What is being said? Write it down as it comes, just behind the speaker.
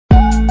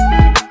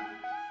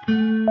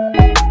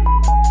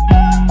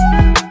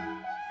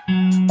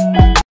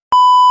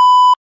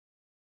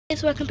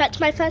Guys, welcome back to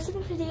my first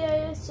ever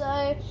video.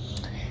 So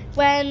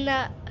I'm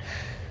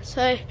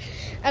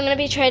gonna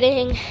be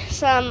trading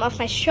some of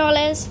my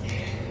strollers,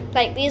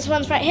 like these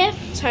ones right here.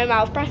 Sorry, I'm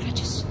out of breath, I've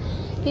just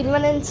been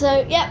running.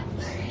 So yeah,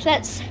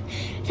 let's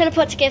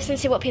teleport to gifts and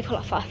see what people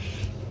offer.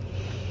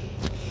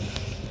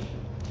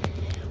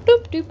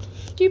 Doop doop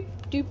doop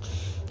doop.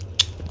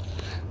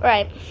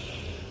 Right.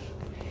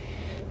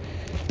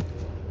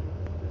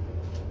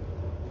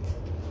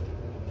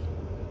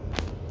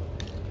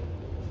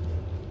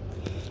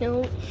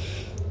 No.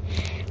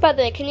 By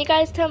the way, can you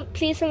guys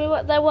please tell me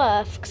what they're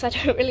worth? Because I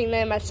don't really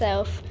know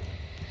myself.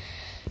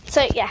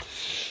 So yeah,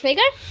 there you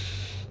go.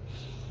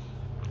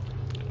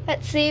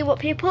 Let's see what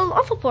people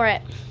offer for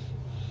it.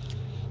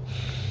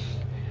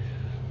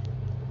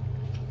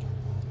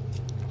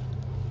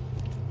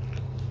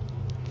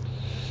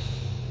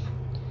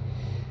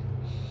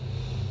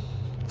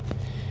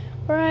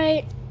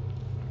 Right,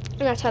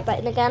 and I'll type that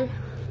in again.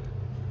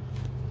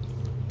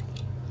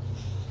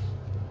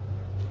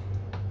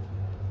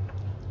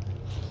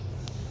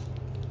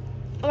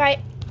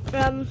 Right,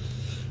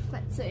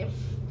 let's see.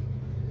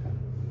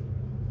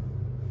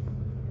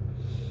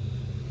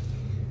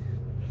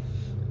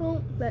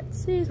 Oh, let's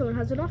see, someone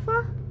has an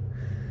offer.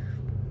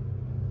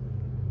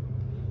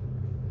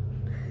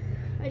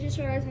 I just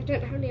realised I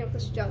don't have any of the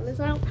strollers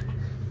out.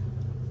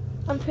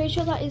 I'm pretty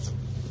sure that is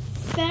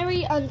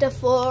very under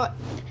for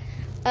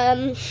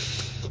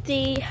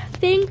the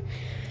thing.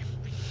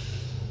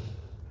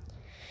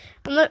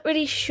 I'm not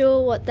really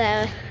sure what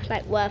they're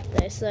like worth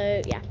though,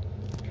 so yeah.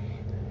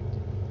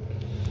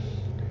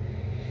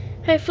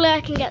 Hopefully I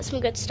can get some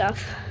good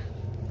stuff.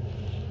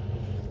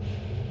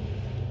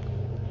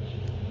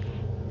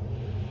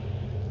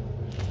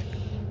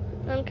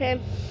 Okay.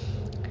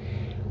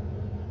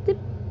 They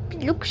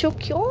look so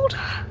cute.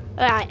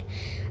 Alright.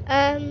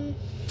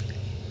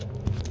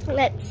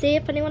 Let's see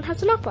if anyone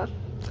has an offer.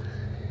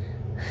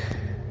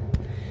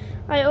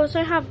 I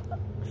also have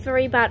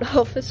very bad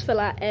offers for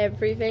like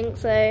everything,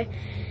 so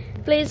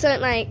please don't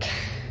like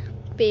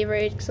be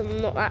rude because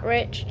I'm not that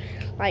rich,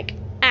 like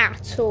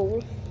at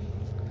all.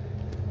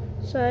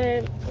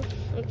 So,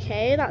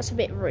 okay, that's a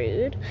bit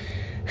rude.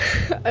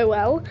 Oh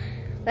well.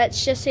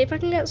 Let's just see if I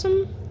can get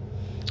some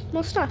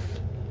more stuff.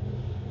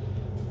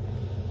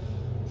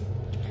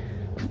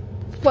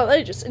 Well,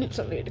 they just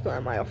instantly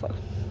declined my offer.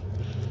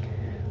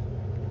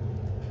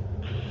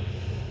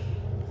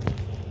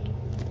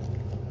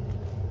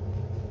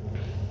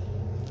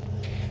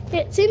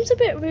 It seems a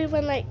bit rude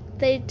when like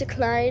they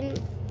decline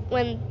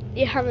when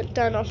you haven't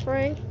done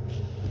offering.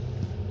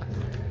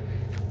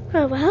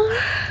 Oh well,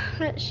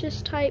 let's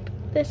just type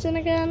this in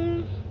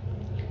again.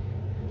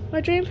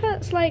 My dream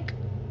pet's like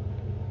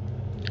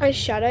a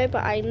shadow,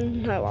 but I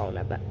know I'll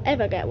never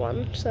ever get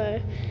one,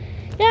 so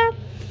yeah.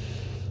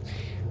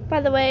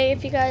 By the way,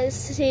 if you guys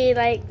see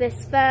like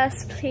this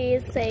verse,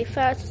 please say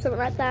first or something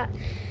like that.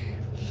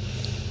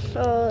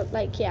 Or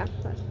like yeah.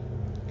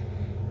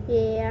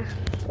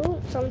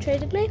 Oh, someone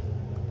traded me.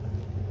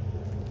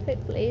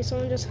 Hopefully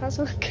someone just has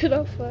a good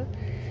offer.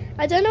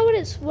 I don't know what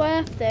it's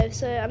worth though,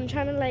 so I'm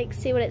trying to like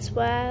see what it's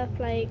worth,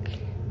 like,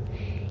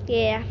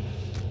 yeah.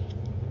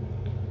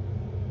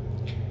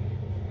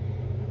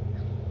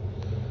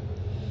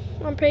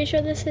 I'm pretty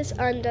sure this is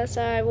under,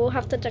 so I will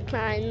have to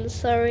decline,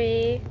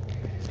 sorry.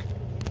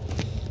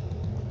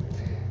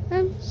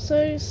 I'm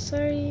so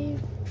sorry,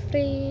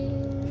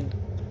 friend.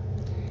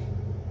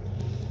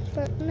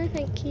 But no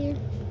thank you.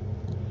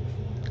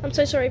 I'm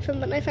so sorry,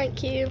 friend, but no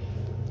thank you.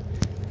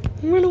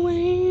 Run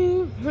away,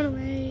 run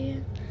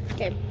away.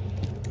 Okay.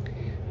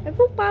 I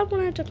feel bad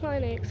when I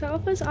decline it, because the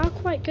offers are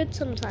quite good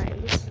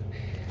sometimes.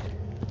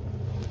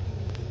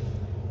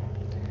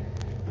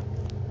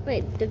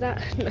 Wait, did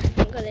that? No,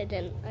 thank God it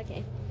didn't.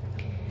 Okay.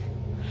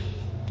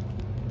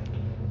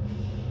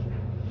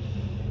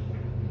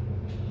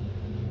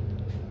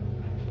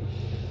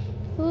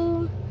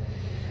 Ooh.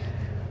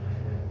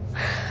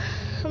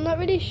 I'm not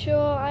really sure.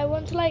 I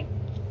want to like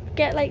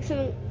get like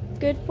something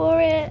good for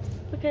it,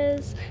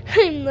 because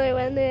I'm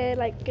nowhere near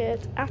like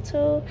good at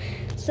all.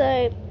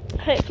 So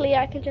hopefully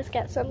I can just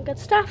get some good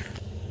stuff.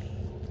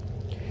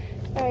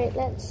 Alright,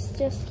 let's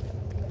just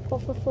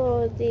offer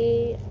for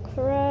the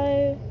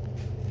crow.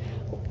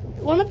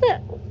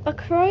 A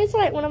crow is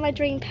like one of my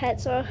dream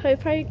pets, so I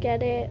hope I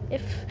get it.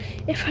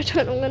 If I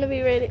don't, I'm gonna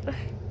be really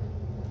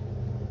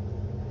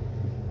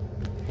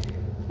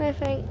no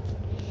thank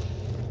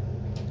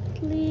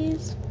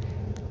please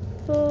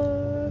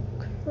for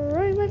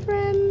crow, my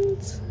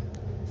friends.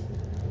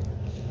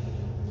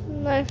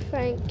 No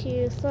thank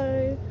you,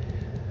 so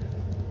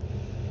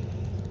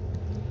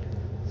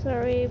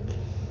sorry.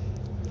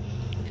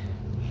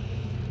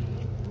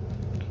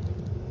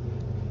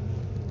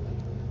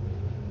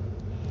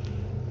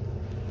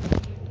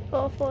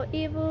 Or for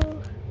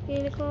evil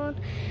unicorn.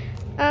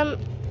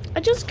 I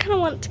just kind of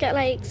want to get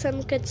like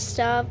some good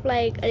stuff,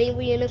 like an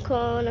evil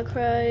unicorn, a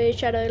crow,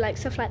 shadow, like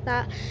stuff like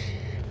that.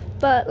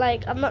 But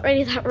like I'm not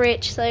really that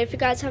rich, so if you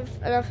guys have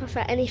an offer for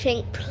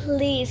anything,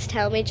 please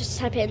tell me. Just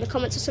type it in the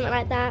comments or something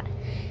like that.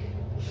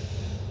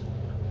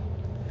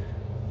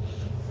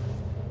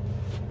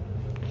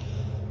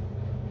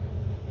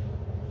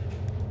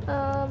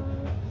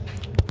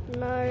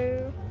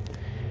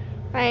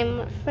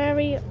 I'm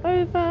very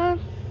over.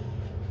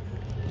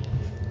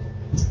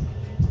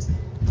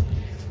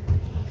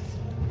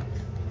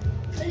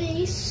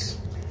 Elise.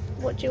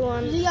 What do you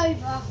want? Is he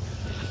over?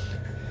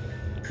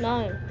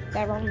 No,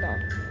 they're under.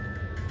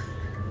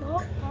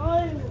 What?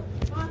 No.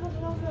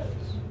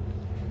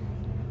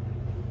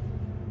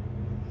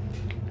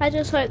 I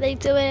just hope they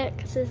do it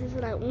because this is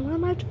like one of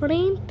my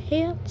dream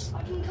pets.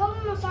 I can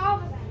come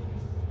myself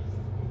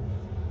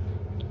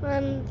then.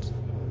 And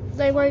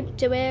they won't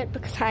do it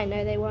because I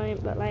know they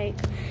won't, but like,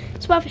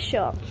 it's worth a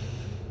shot.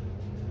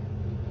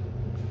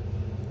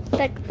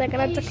 They're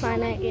gonna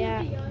decline it,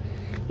 yeah.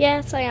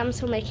 Yes, I am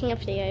still making a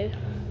video.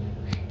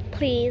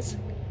 Please.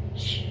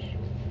 Shh.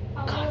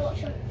 I wanna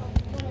watch a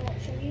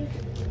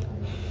YouTube video.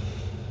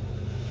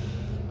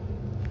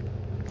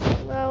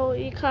 Well,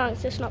 you can't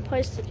 'cause it's not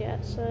posted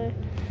yet, so.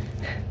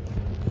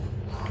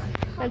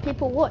 When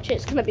people watch it,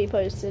 it's gonna be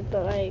posted,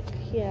 but like,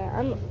 yeah,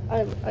 I'm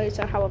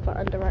also how I put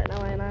under right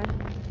now, ain't I?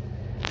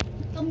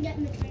 I'm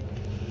getting the drink.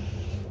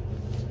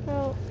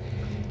 Well,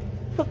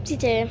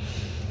 whoop-de-doo.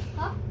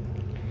 Huh?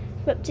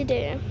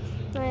 Whoop-de-doo.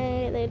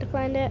 They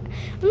declined it.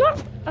 I'm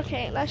not,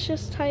 okay, let's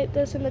just type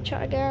this in the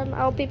chat again.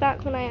 I'll be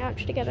back when I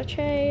actually get a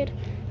trade.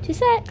 2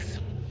 secs.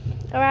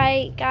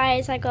 Alright,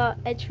 guys, I got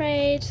a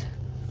trade.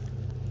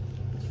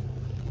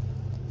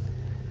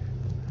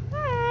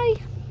 Hi.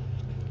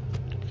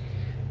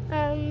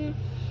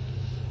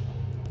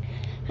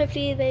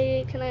 Hopefully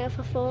they can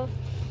offer 4.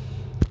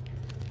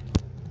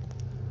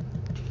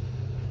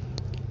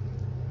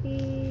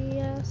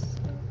 Yes,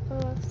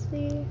 let's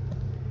see.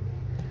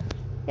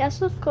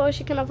 Yes, of course,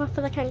 you can offer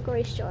for the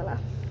kangaroo stroller.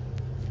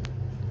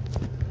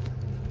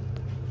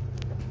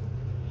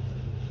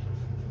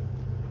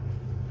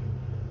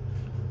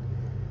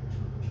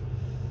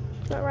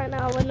 Not right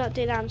now, I would not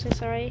do that, I'm so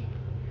sorry.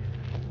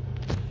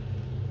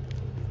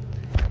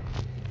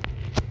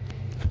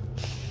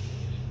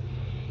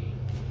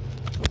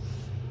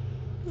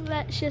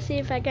 Let's just see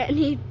if I get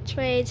any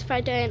trades. If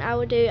I don't, I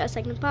will do a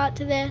second part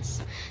to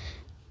this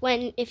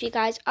if you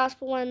guys ask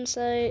for one.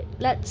 So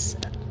let's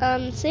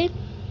see.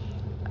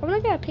 I want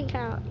to get a pink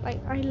cat. Like,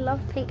 I love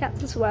pink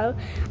cats as well.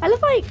 I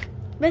love like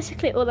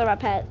basically all the red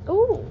pets.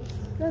 Oh,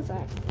 there's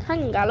a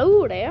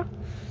kangaroo there.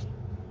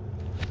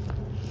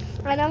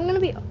 And I'm gonna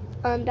be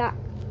on that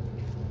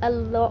a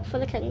lot for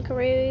the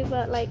kangaroo,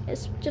 but like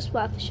it's just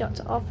worth a shot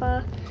to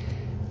offer.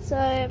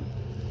 So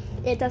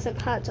it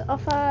doesn't hurt to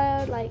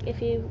offer. Like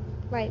if you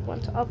like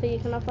want to offer, you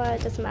can offer.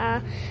 It doesn't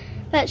matter.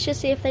 Let's just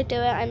see if they do it.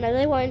 I know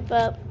they won't,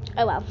 but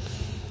oh well.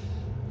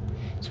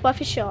 It's worth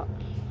a shot.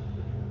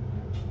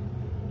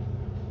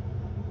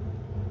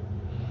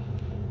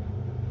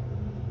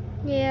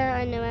 Yeah,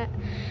 I knew it.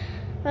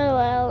 Oh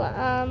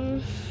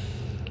well.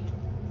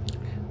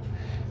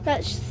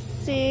 Let's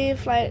see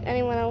if like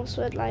anyone else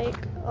would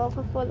like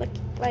offer for the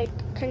like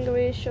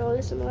kangaroo shawl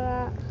or something like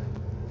that.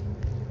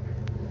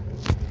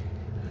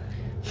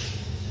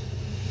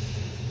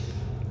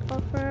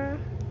 Offer.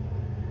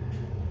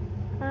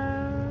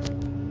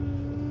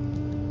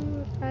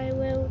 I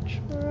will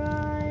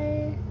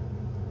try.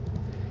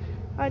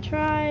 I'll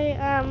try.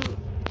 I'm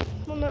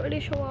not really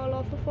sure what I'll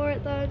offer for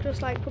it though.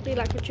 Just like probably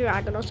like a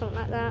dragon or something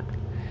like that.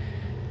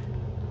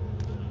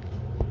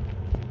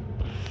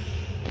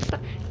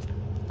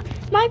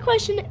 My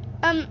question,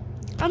 I'm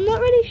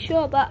not really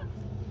sure, but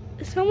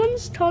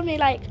someone's told me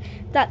like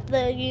that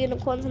the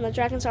unicorns and the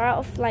dragons are out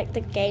of like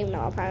the game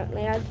now.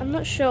 Apparently, I'm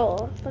not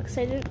sure because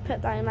they didn't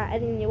put that in like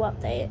any new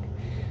update.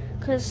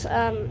 Because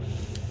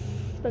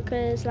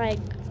like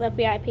the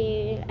VIP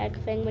egg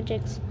thing with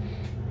jigs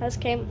has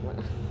came.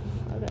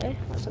 Okay,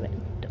 that's a bit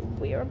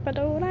weird, but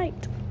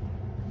alright.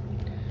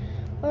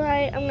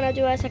 Alright, I'm gonna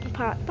do a second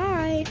part.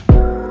 Bye.